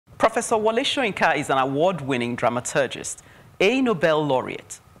Professor Wole Soyinka is an award-winning dramaturgist, a Nobel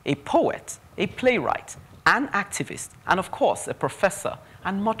Laureate, a poet, a playwright, an activist, and of course, a professor,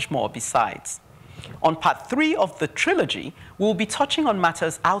 and much more besides. On part 3 of the trilogy, we'll be touching on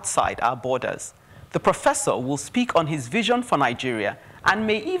matters outside our borders. The professor will speak on his vision for Nigeria and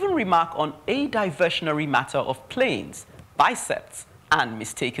may even remark on a diversionary matter of planes, biceps, and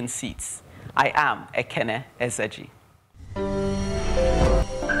mistaken seats. I am Ekene Ezeji.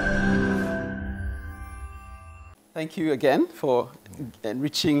 Thank you again for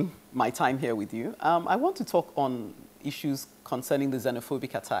enriching my time here with you. I want to talk on issues concerning the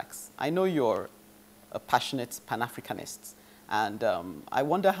xenophobic attacks. I know you're a passionate Pan-Africanist, and I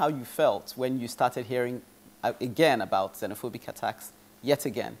wonder how you felt when you started hearing again about xenophobic attacks yet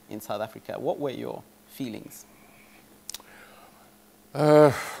again in South Africa. What were your feelings?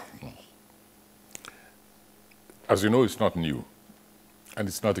 As you know, it's not new, and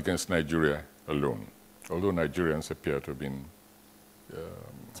it's not against Nigeria alone, although Nigerians appear to have been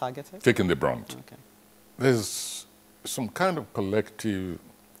targeted, taking the brunt. Okay. There's some kind of collective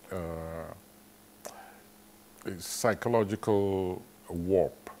psychological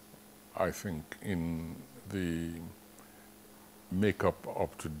warp, I think, in the makeup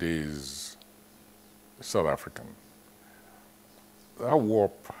of today's South African. That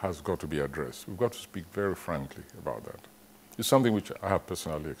warp has got to be addressed. We've got to speak very frankly about that. It's something which I have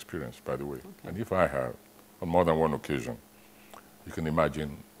personally experienced, by the way. Okay. And if I have, on more than one occasion, you can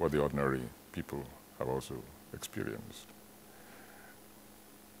imagine what the ordinary people have also experienced.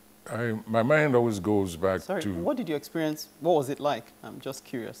 My mind always goes back to... Sorry, what did you experience? What was it like? I'm just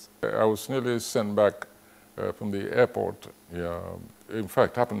curious. I was nearly sent back from the airport. In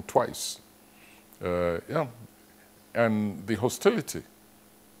fact, it happened twice. And the hostility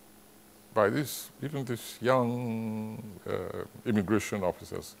by even these young immigration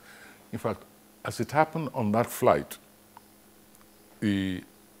officers. In fact, as it happened on that flight, the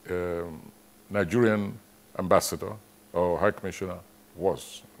Nigerian ambassador or high commissioner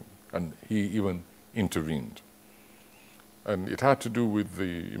was, and he even intervened. And it had to do with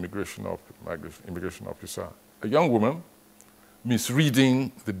the immigration officer, a young woman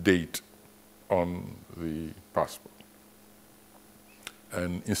misreading the date on the passport,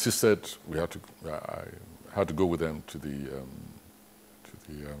 and insisted I had to go with them to the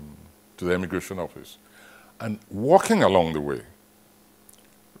immigration office. And walking along the way,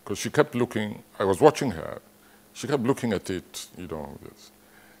 because she kept looking, I was watching her, she kept looking at it, you know.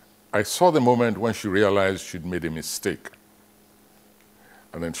 I saw the moment when she realized she'd made a mistake.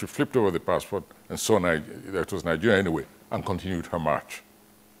 And then she flipped over the passport and saw that it was Nigeria anyway, and continued her march.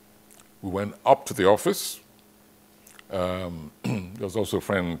 We went up to the office. There was also a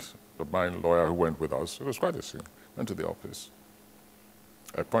friend of mine, lawyer, who went with us. It was quite a scene. Went to the office.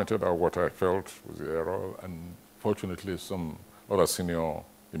 I pointed out what I felt was the error, and fortunately some other senior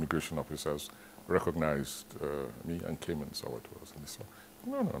immigration officers recognized me and came and saw what it was. And they said,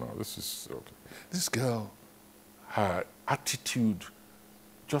 no, this is okay. This girl, her attitude,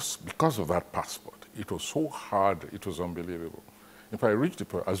 just because of that passport, it was so hard, it was unbelievable. In fact, I reached the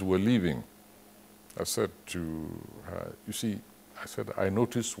point, as we were leaving, I said to her, you see, I said, I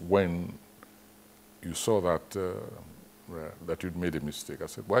noticed when you saw that that you'd made a mistake. I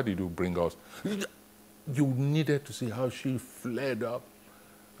said, why did you bring us? You needed to see how she flared up.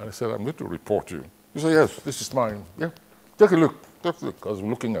 And I said, I'm going to report you. You said, yes, this is mine. Yeah, take a look. Take a look. I was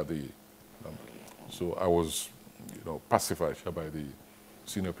looking at the number. So I was, pacified by the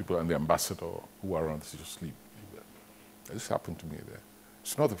senior people and the ambassador who were around. They just sleep. This happened to me there.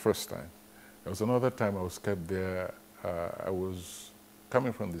 It's not the first time. There was another time I was kept there. I was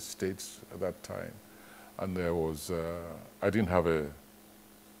coming from the States at that time, and there was, I didn't have a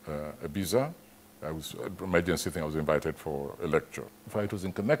visa. I was an emergency thing. I was invited for a lecture. In fact, it was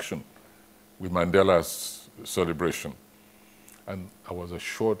in connection with Mandela's celebration, and I was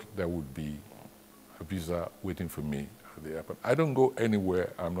assured there would be a visa waiting for me at the airport. I don't go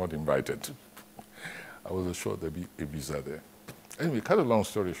anywhere I'm not invited. I was assured there'd be a visa there. Anyway, cut a long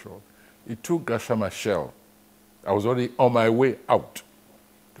story short, it took Gracia Machel. I was already on my way out.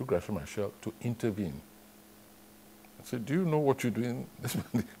 It took Gracia Machel to intervene. I said, do you know what you're doing?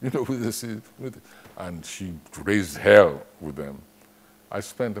 With this, and she raised hell with them. I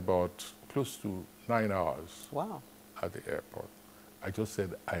spent about close to 9 hours at the airport. I just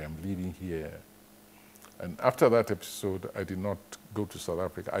said, I am leaving here. And after that episode, I did not go to South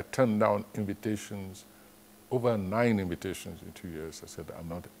Africa. I turned down invitations, over 9 invitations in 2 years. I said,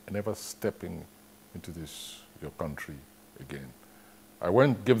 I'm never stepping into your country again. I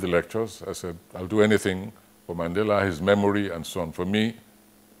went, gave the lectures. I said, I'll do anything for Mandela, his memory, and so on. For me,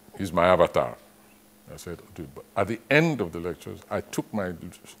 He's my avatar. I said, dude, but at the end of the lectures, I took my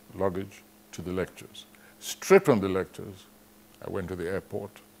luggage to the lectures. Straight from the lectures, I went to the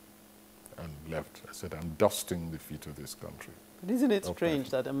airport and left. I said, I'm dusting the feet of this country. But isn't it strange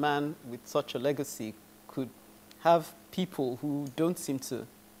that a man with such a legacy could have people who don't seem to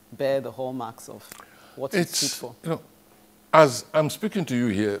bear the hallmarks of what he stood for? You know, as I'm speaking to you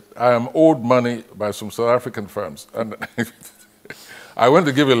here, I am owed money by some South African firms. And I went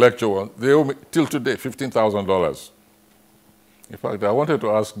to give a lecture once. They owe me, till today, $15,000. In fact, I wanted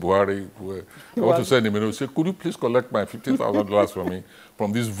to ask Buhari, I want to send him a note, say, could you please collect my $15,000 from me,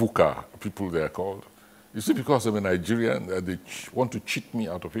 from these VUCA people they are called? You see, because I'm a Nigerian, they want to cheat me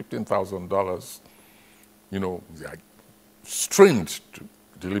out of $15,000. You know, they are strained to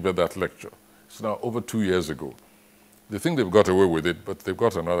deliver that lecture. It's now over 2 years ago. They think they've got away with it, but they've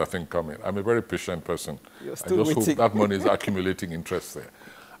got another thing coming. I'm a very patient person. You're still I just waiting. hope that money is accumulating interest there.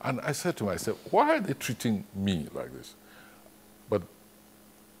 And I said to myself, why are they treating me like this? But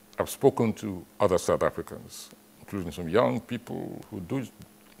I've spoken to other South Africans, including some young people who do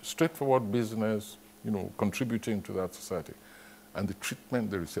straightforward business, you know, contributing to that society. And the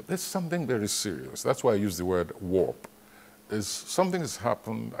treatment they receive, there's something very serious. That's why I use the word warp. There's something that's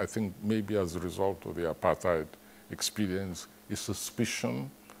happened, I think, maybe as a result of the apartheid experience, is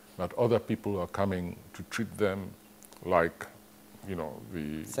suspicion that other people are coming to treat them like, you know,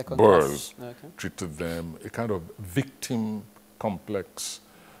 the Boers treated them, a kind of victim complex,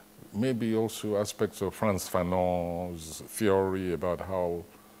 maybe also aspects of Frantz Fanon's theory about how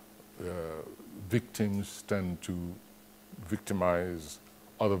victims tend to victimize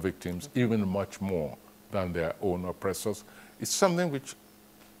other victims even much more than their own oppressors. It's something which,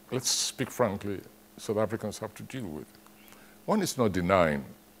 let's speak frankly, South Africans have to deal with. One is not denying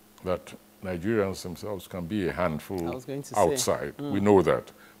that Nigerians themselves can be a handful outside. We know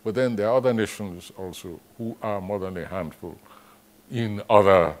that. But then there are other nations also who are more than a handful in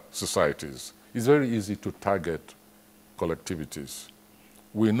other societies. It's very easy to target collectivities.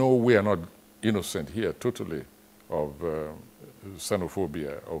 We know we are not innocent here totally of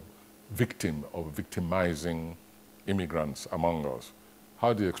xenophobia, of victimizing immigrants among us.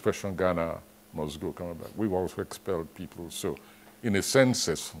 How the expression Ghana must go coming back. We've also expelled people. So in a sense,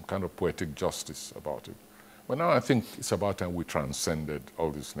 there's some kind of poetic justice about it. But now I think it's about time we transcended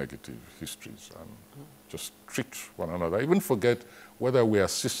all these negative histories and just treat one another. Even forget whether we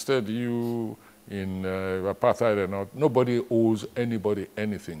assisted you in apartheid or not. Nobody owes anybody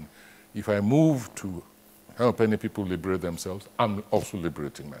anything. If I move to help any people liberate themselves, I'm also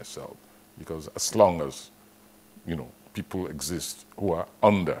liberating myself. Because as long as, you know, people exist who are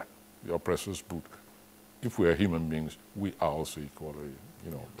under the oppressor's boot, if we are human beings, we are also equally,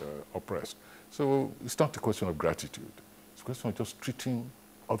 you know, oppressed. So it's not a question of gratitude. It's a question of just treating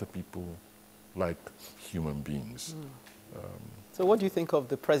other people like human beings. So what do you think of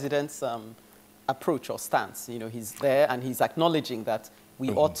the president's approach or stance? You know, he's there and he's acknowledging that we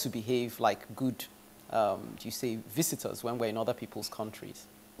ought to behave like good, do you say, visitors when we're in other people's countries.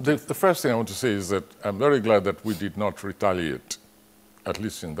 The first thing I want to say is that I'm very glad that we did not retaliate, at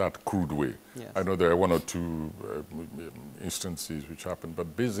least in that crude way. Yes. I know there are one or two instances which happened,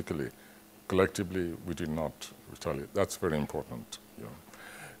 but basically, collectively, we did not retaliate. That's very important. You know.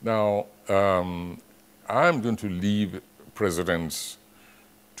 Now, I'm going to leave presidents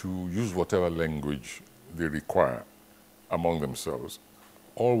to use whatever language they require among themselves.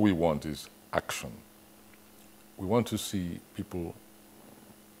 All we want is action. We want to see people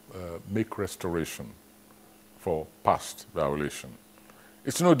make restoration for past violation.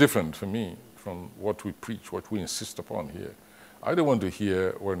 It's no different for me from what we preach, what we insist upon here. I don't want to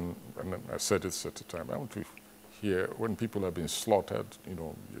hear when, and I said it at the time, I want to hear when people have been slaughtered, you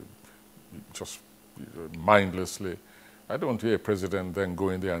know, just mindlessly. I don't want to hear a president then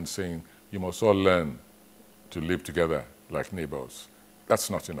going there and saying, you must all learn to live together like neighbors. That's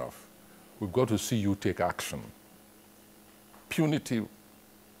not enough. We've got to see you take action. Punitive,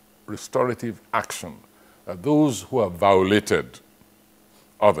 restorative action. Those who have violated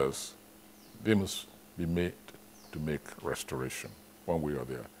others, they must be made to make restoration one way or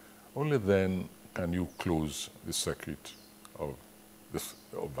the other. Only then can you close the circuit of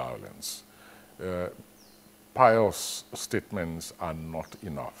violence. Pious statements are not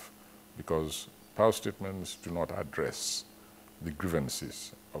enough because pious statements do not address the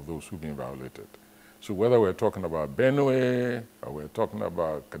grievances of those who've been violated. So whether we're talking about Benue, or we're talking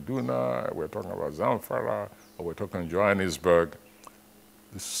about Kaduna, or we're talking about Zamfara, or we're talking Johannesburg,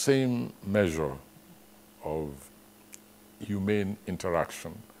 the same measure of humane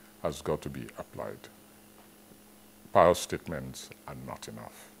interaction has got to be applied. Pious statements are not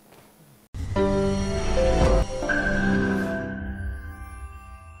enough.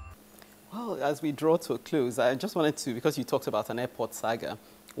 Well, as we draw to a close, I just wanted to, because you talked about an airport saga,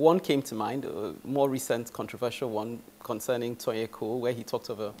 one came to mind, a more recent controversial one concerning Tonyeko, where he talked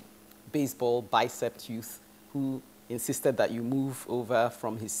of a baseball bicep youth who insisted that you move over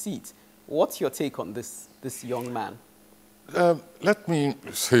from his seat. What's your take on this young man? Let me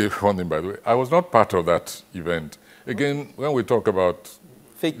say one thing, by the way. I was not part of that event. Again, when we talk about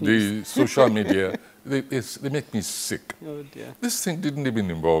Fake news. the social media, they make me sick. Oh dear. This thing didn't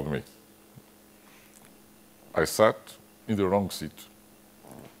even involve me. I sat in the wrong seat.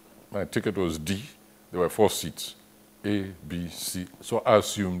 My ticket was D. There were 4 seats, A, B, C. So I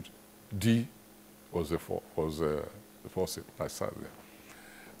assumed D was the fourth seat. I sat there.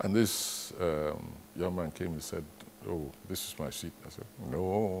 And this young man came and said, "Oh, this is my seat." I said,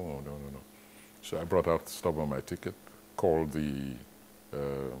 no. So I brought out, stub on my ticket, called the,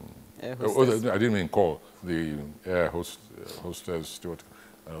 I didn't even call, the air hostess steward.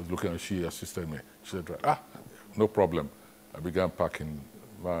 I was looking and she assisted me. She said, no problem. I began packing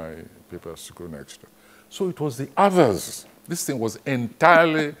my papers to go next. So it was the others. This thing was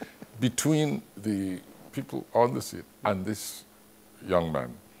entirely between the people on the seat and this young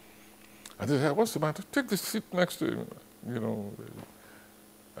man. And they said, "What's the matter? Take the seat next to him," you know.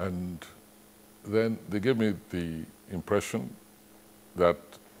 And then they gave me the impression that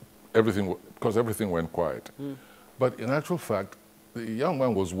because everything went quiet. But in actual fact, the young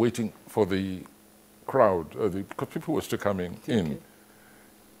man was waiting for the crowd, because people were still coming in.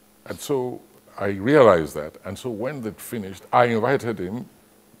 And so I realized that. And so when they finished, I invited him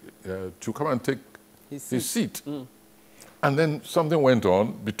to come and take his seat. And then something went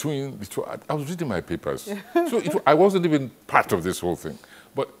on between the two. I was reading my papers. So I wasn't even part of this whole thing.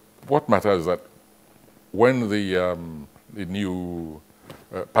 But what matters is that when the new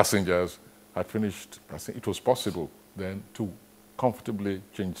passengers had finished passing, it was possible then to comfortably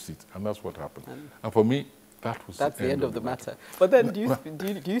change seats. And that's what happened. And for me, that's the end of the matter. But then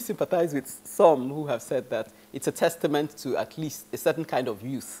do you sympathize with some who have said that it's a testament to at least a certain kind of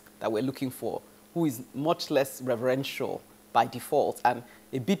youth that we're looking for, who is much less reverential by default and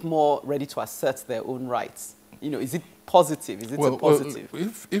a bit more ready to assert their own rights? You know, is it positive? Is it a positive? Well,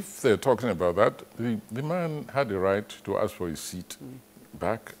 if they're talking about that, the man had the right to ask for his seat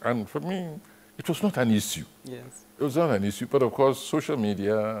back. And for me, it was not an issue. Yes. It was not an issue. But of course, social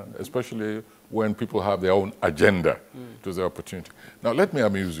media, especially when people have their own agenda, it was their opportunity. Now, let me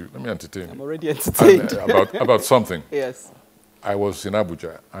amuse you. Let me entertain you. I'm already entertained. About something. Yes. I was in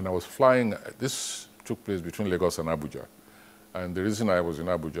Abuja, and I was flying. This took place between Lagos and Abuja. And the reason I was in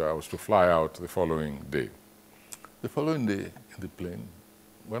Abuja, I was to fly out the following day. The following day, in the plane,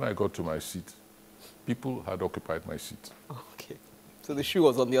 when I got to my seat, people had occupied my seat. Okay. So the shoe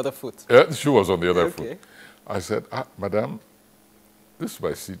was on the other foot? Yeah, the shoe was on the other foot. I said, "Madam, this is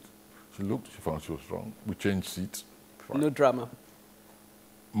my seat." She looked, she found she was wrong. We changed seats. Fine. No drama.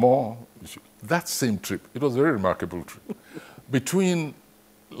 More. That same trip, it was a very remarkable trip. Between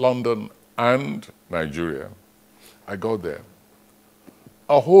London and Nigeria, I got there.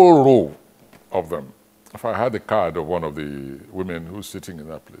 A whole row of them. If I had the card of one of the women who's sitting in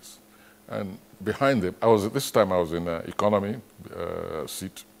that place. And behind them, this time I was in an economy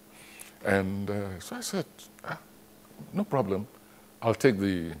seat. And so I said, "No problem. I'll take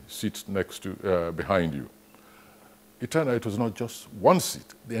the seat next to, behind you." It turned out it was not just one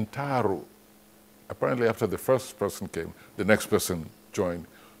seat, the entire row. Apparently after the first person came, the next person joined.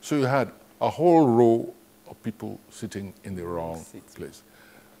 So you had a whole row of people sitting in the wrong place.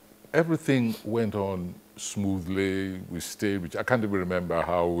 Everything went on smoothly. We stayed, which I can't even remember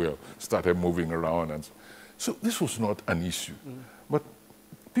how we started moving around. And so this was not an issue. But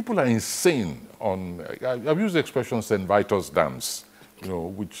people are insane on, I've used the expression St. Vitus dance, you know,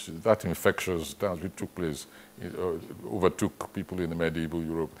 which that infectious dance which took place, overtook people in the medieval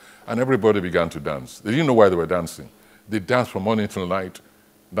Europe. And everybody began to dance. They didn't know why they were dancing. They danced from morning till night,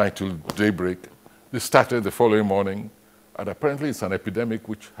 night till daybreak. They started the following morning. And apparently it's an epidemic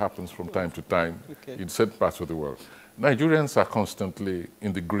which happens from time to time in certain parts of the world. Nigerians are constantly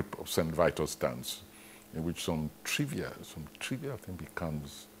in the grip of St. Vitus dance, in which some trivia I think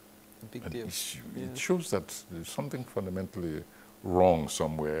becomes an issue. Yeah. It shows that there's something fundamentally wrong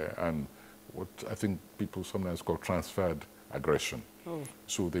somewhere, and what I think people sometimes call transferred aggression.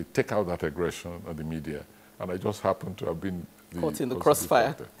 So they take out that aggression on the media, and I just happen to have been caught in the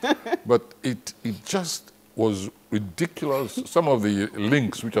crossfire. But it just was ridiculous. Some of the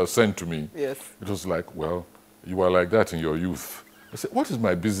links which are sent to me, it was like, "Well, you were like that in your youth." I said, "What is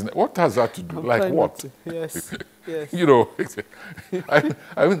my business? What has that to do? Like what?" Yes, yes. You know, I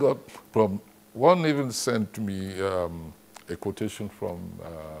even got from one even sent me a quotation from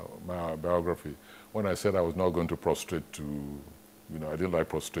my biography when I said I was not going to prostrate to, you know, I didn't like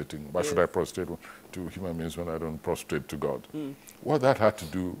prostrating. Why should I prostrate to human beings when I don't prostrate to God? What that had to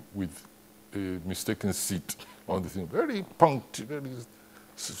do with a mistaken seat on the thing. Very very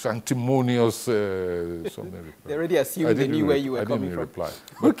sanctimonious something. They already assumed they knew where you were coming from. I didn't reply.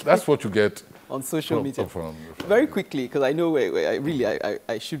 But that's what you get on social media. From very quickly, because I know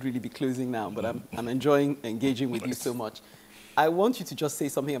I should really be closing now, but I'm enjoying engaging with you so much. I want you to just say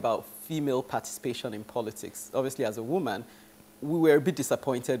something about female participation in politics. Obviously, as a woman, we were a bit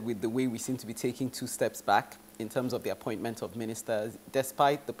disappointed with the way we seem to be taking 2 steps back in terms of the appointment of ministers,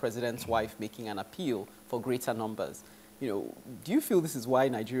 despite the president's wife making an appeal for greater numbers. You know, do you feel this is why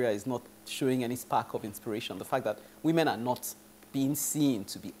Nigeria is not showing any spark of inspiration? The fact that women are not being seen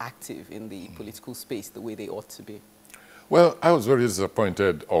to be active in the political space the way they ought to be? Well, I was very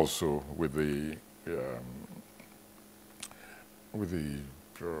disappointed also with the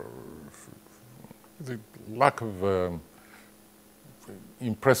lack of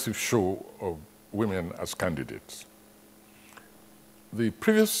impressive show of women as candidates. The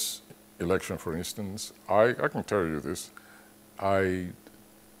previous election, for instance, I can tell you this, I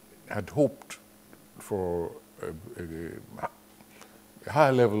had hoped for a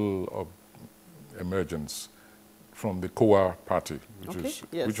high level of emergence from the Kowa party,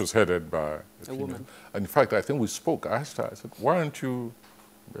 which was headed by a woman. And in fact, I think we spoke. I asked her, I said, why aren't you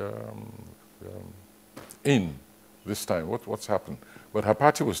in this time? What's happened? But her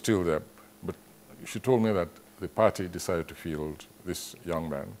party was still there. But she told me that the party decided to field this young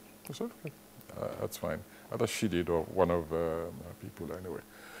man. I said, okay, that's fine. Either she did or one of our people anyway.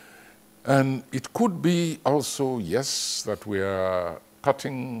 And it could be also, yes, that we are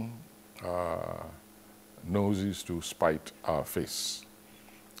cutting noses to spite our face.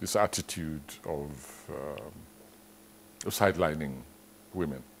 This attitude of sidelining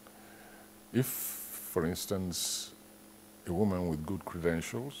women. If, for instance, a woman with good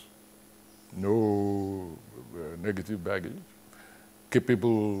credentials, no negative baggage,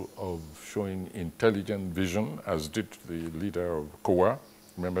 capable of showing intelligent vision, as did the leader of Kowa.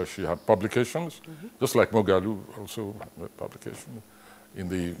 Remember, she had publications, just like Mogalu also had publications in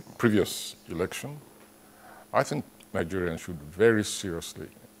the previous election. I think Nigerians should very seriously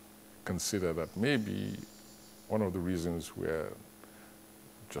consider that maybe one of the reasons we're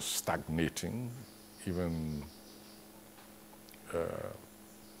just stagnating, even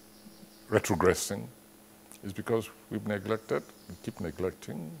retrogressing, is because we've neglected and keep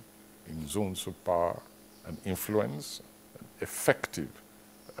neglecting in zones of power and influence and effective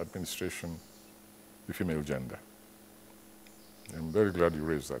administration the female gender. I'm very glad you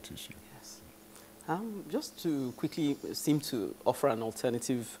raised that issue. Yes. Just to quickly seem to offer an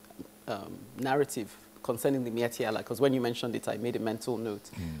alternative narrative concerning the Miyetti Allah, because when you mentioned it, I made a mental note.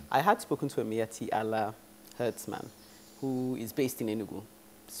 I had spoken to a Miyetti Allah herdsman who is based in Enugu,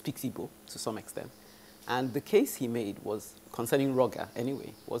 speaks Igbo to some extent. And the case he made was concerning Roga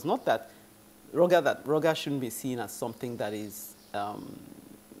anyway, was not that Roga shouldn't be seen as something that is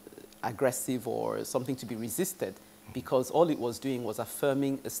aggressive or something to be resisted, because all it was doing was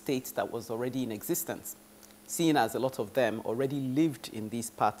affirming a state that was already in existence, seeing as a lot of them already lived in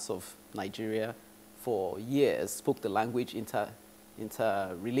these parts of Nigeria for years, spoke the language,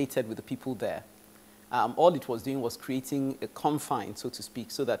 interrelated with the people there. All it was doing was creating a confine, so to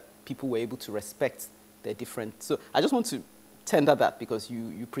speak, so that people were able to respect their different. So I just want to tender that, because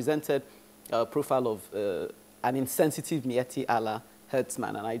you presented a profile of an insensitive Miyetti Allah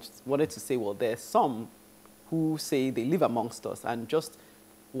herdsman, and I just wanted to say, well, there are some who say they live amongst us and just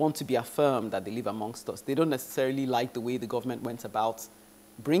want to be affirmed that they live amongst us. They don't necessarily like the way the government went about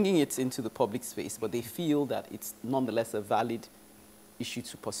bringing it into the public space, but they feel that it's nonetheless a valid issue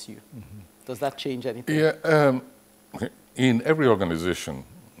to pursue. Does that change anything? Yeah, in every organization,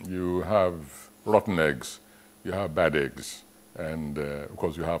 you have rotten eggs, you have bad eggs, and of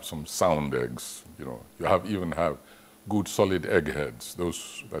course you have some sound eggs. You know, you even have good solid eggheads.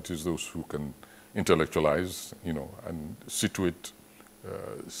 That is, those who can intellectualize, you know, and situate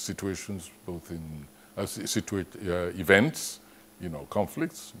situations, both in events, you know,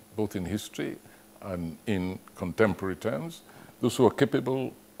 conflicts, both in history and in contemporary terms. Those who are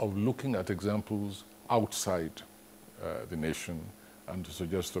capable of looking at examples outside the nation and to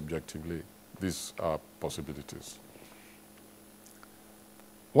suggest objectively these are possibilities.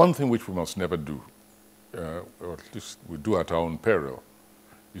 One thing which we must never do, or at least we do at our own peril,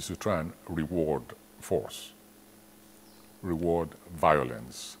 is to try and reward force, reward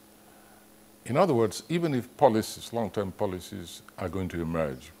violence. In other words, even if policies, long-term policies, are going to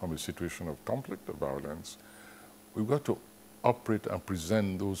emerge from a situation of conflict or violence, we've got to operate and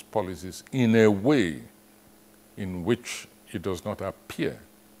present those policies in a way in which it does not appear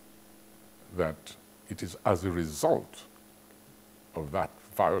that it is as a result of that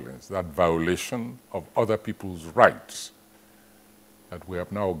violence, that violation of other people's rights, that we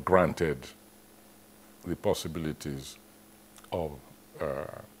have now granted the possibilities of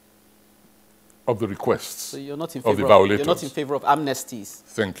the requests So you're not in of the favor violators. You're not in favor of amnesties.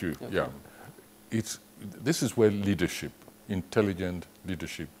 Thank you. Okay. Yeah, this is where leadership, intelligent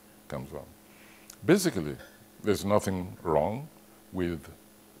leadership, comes from. Basically, there's nothing wrong with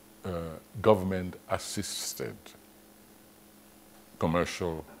government-assisted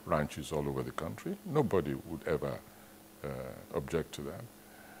commercial ranches all over the country. Nobody would ever object to that.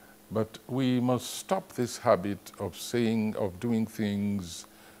 But we must stop this habit of doing things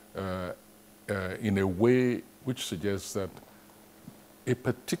in a way which suggests that a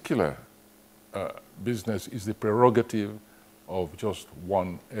particular business is the prerogative of just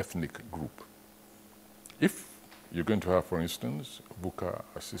one ethnic group. If you're going to have, for instance,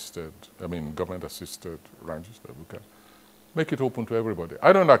 government-assisted ranches, make it open to everybody.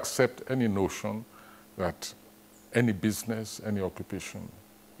 I don't accept any notion that any business, any occupation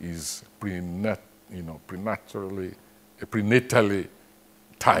is prenatally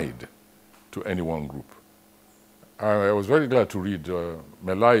tied to any one group. I was very glad to read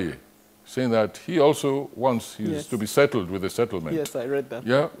Melai saying that he also wants to be settled with a settlement. Yes, I read that.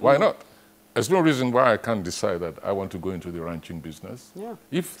 Yeah, why not? There's no reason why I can't decide that I want to go into the ranching business. Yeah.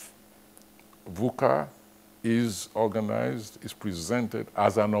 If VUCA is organized, is presented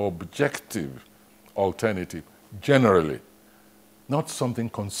as an objective alternative, generally, not something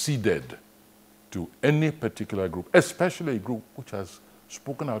conceded to any particular group, especially a group which has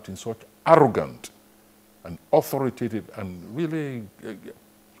spoken out in such arrogant and authoritative and really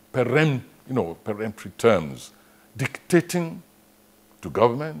peremptory terms, dictating to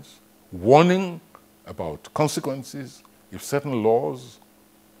governments, warning about consequences if certain laws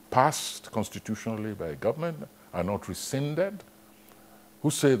passed constitutionally by a government are not rescinded, who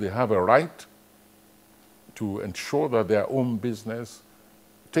say they have a right to ensure that their own business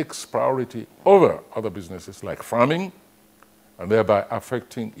takes priority over other businesses like farming, and thereby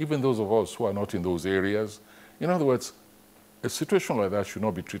affecting even those of us who are not in those areas. In other words, a situation like that should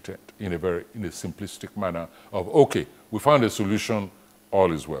not be treated in a simplistic manner of, okay, we found a solution,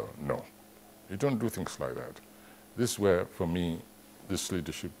 all is well. No, you don't do things like that. This is where, for me, this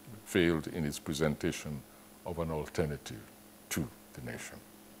leadership failed in its presentation of an alternative to the nation.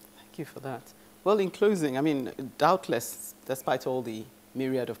 Thank you for that. Well, in closing, I mean, doubtless, despite all the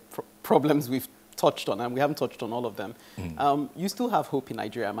myriad of problems we've touched on, and we haven't touched on all of them, you still have hope in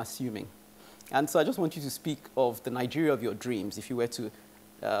Nigeria, I'm assuming. And so I just want you to speak of the Nigeria of your dreams, if you were to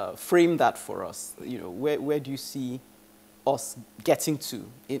frame that for us. You know, where do you see us getting to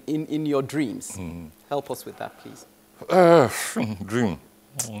in your dreams? Help us with that, please. Dream.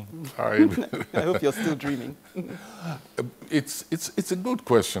 I hope you're still dreaming. It's a good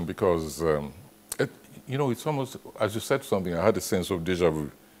question because, it's almost, as you said something, I had a sense of deja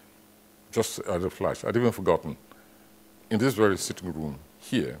vu, just as a flash. I'd even forgotten. In this very sitting room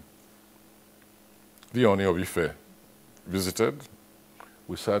here, the Oni of Ife visited.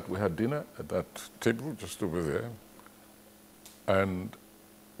 We had dinner at that table just over there. And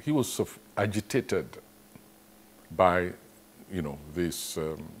he was so agitated by, this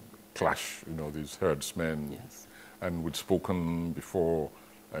clash, these herdsmen. Yes. And we'd spoken before,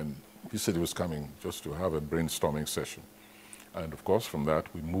 and he said he was coming just to have a brainstorming session. And of course, from that,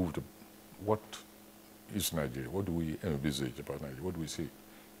 we moved. What is Nigeria? What do we envisage about Nigeria? What do we see in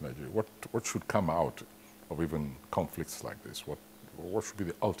Nigeria? What should come out of even conflicts like this? What should be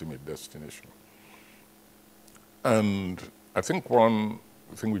the ultimate destination? And I think one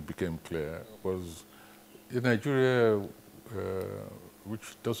thing which became clear was in Nigeria,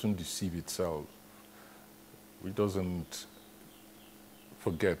 which doesn't deceive itself, which doesn't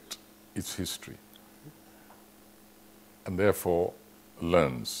forget its history, and therefore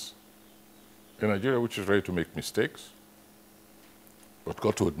learns. A Nigeria which is ready to make mistakes, but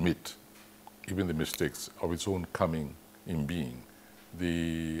got to admit even the mistakes of its own coming in being,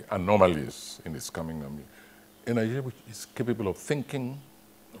 the anomalies in its coming in being. A Nigeria which is capable of thinking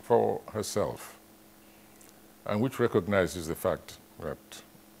for herself, and which recognizes the fact that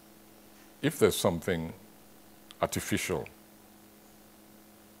if there's something artificial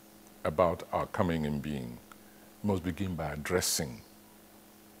about our coming in being, we must begin by addressing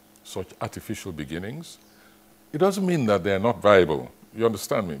such artificial beginnings. It doesn't mean that they're not viable. You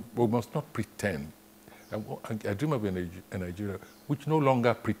understand me? We must not pretend. I dream of a Nigeria which no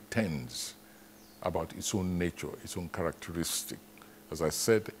longer pretends about its own nature, its own characteristic. As I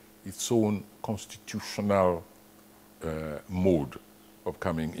said, its own constitutional mode of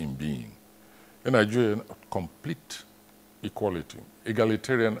coming in being. A Nigeria of complete equality,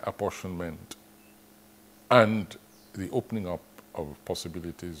 egalitarian apportionment, and the opening up of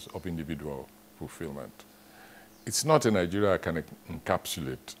possibilities of individual fulfillment. It's not a Nigeria I can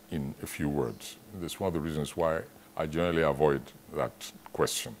encapsulate in a few words. That's one of the reasons why I generally avoid that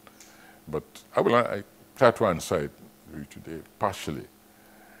question. But I try to answer it today partially.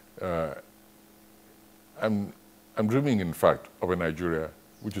 I'm dreaming, in fact, of a Nigeria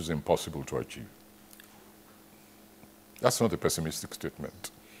which is impossible to achieve. That's not a pessimistic statement.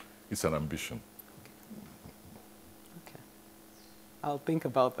 It's an ambition. Okay. I'll think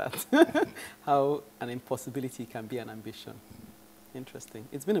about that. How an impossibility can be an ambition. Interesting.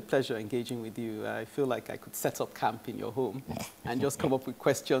 It's been a pleasure engaging with you. I feel like I could set up camp in your home and just come up with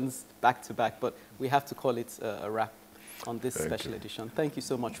questions back to back, but we have to call it a wrap on this special edition. Thank you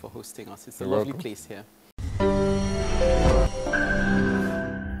so much for hosting us. It's a lovely place here.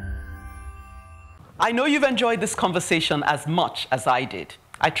 I know you've enjoyed this conversation as much as I did.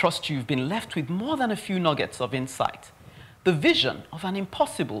 I trust you've been left with more than a few nuggets of insight. The vision of an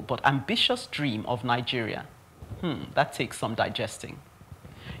impossible but ambitious dream of Nigeria. That takes some digesting.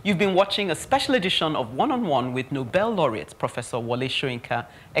 You've been watching a special edition of One-on-One with Nobel Laureate Professor Wole Soyinka,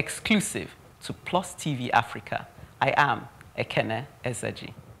 exclusive to Plus TV Africa. I am Ekene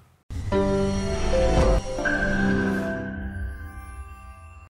Ezeji.